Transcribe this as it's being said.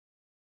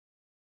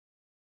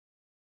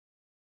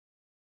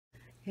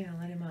Yeah,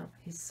 let him up.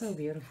 He's so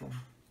beautiful.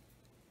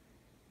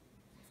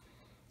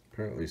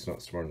 Apparently he's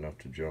not smart enough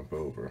to jump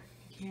over.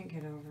 Can't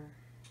get over.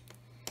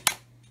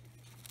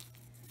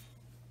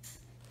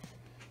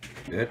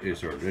 That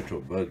is our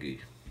little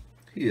buggy.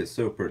 He is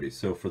so pretty.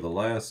 So for the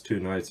last 2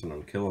 nights when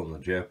I'm killing the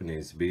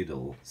Japanese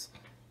beetles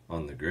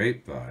on the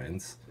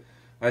grapevines,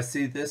 I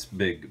see this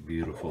big,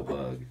 beautiful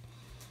bug.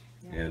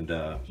 Yeah. And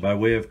by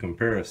way of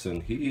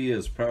comparison, he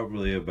is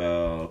probably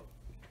about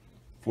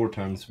 4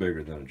 times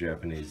bigger than a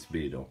Japanese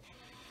beetle.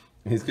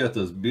 He's got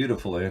those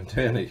beautiful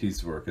antennae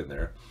he's working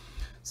there.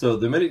 So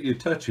the minute you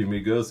touch him, he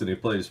goes and he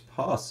plays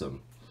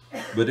possum.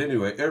 But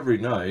anyway, every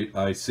night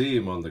I see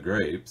him on the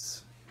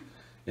grapes,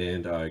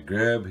 and I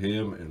grab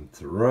him and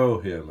throw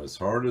him as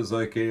hard as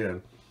I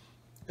can.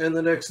 And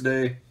the next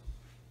day,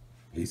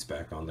 he's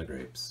back on the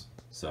grapes.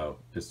 So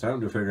it's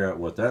time to figure out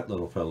what that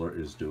little feller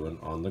is doing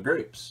on the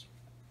grapes.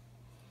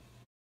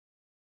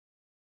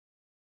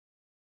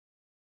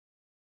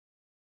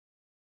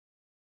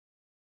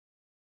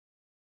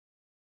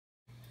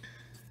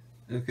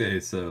 Okay,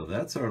 so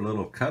that's our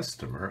little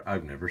customer.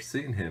 I've never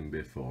seen him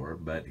before,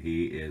 but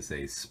he is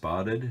a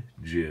spotted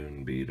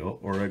June beetle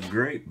or a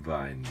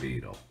grapevine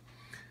beetle.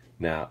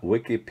 Now,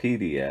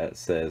 Wikipedia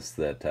says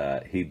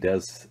that he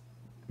does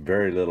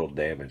very little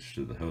damage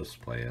to the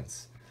host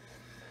plants.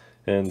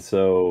 And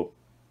so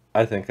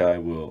I think I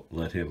will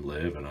let him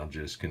live, and I'll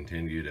just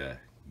continue to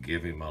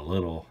give him a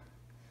little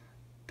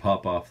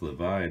pop off the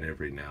vine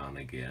every now and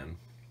again.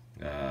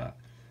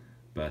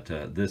 But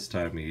this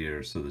time of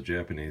year, so the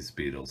Japanese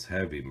beetles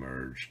have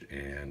emerged,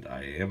 and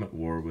I am at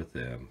war with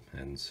them.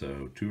 And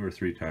so 2 or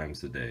 3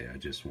 times a day, I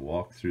just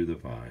walk through the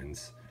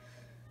vines,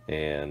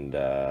 and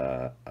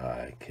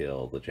I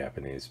kill the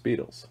Japanese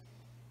beetles.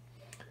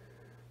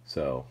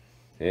 So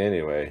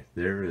anyway,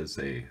 there is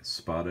a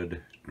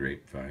spotted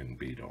grapevine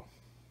beetle.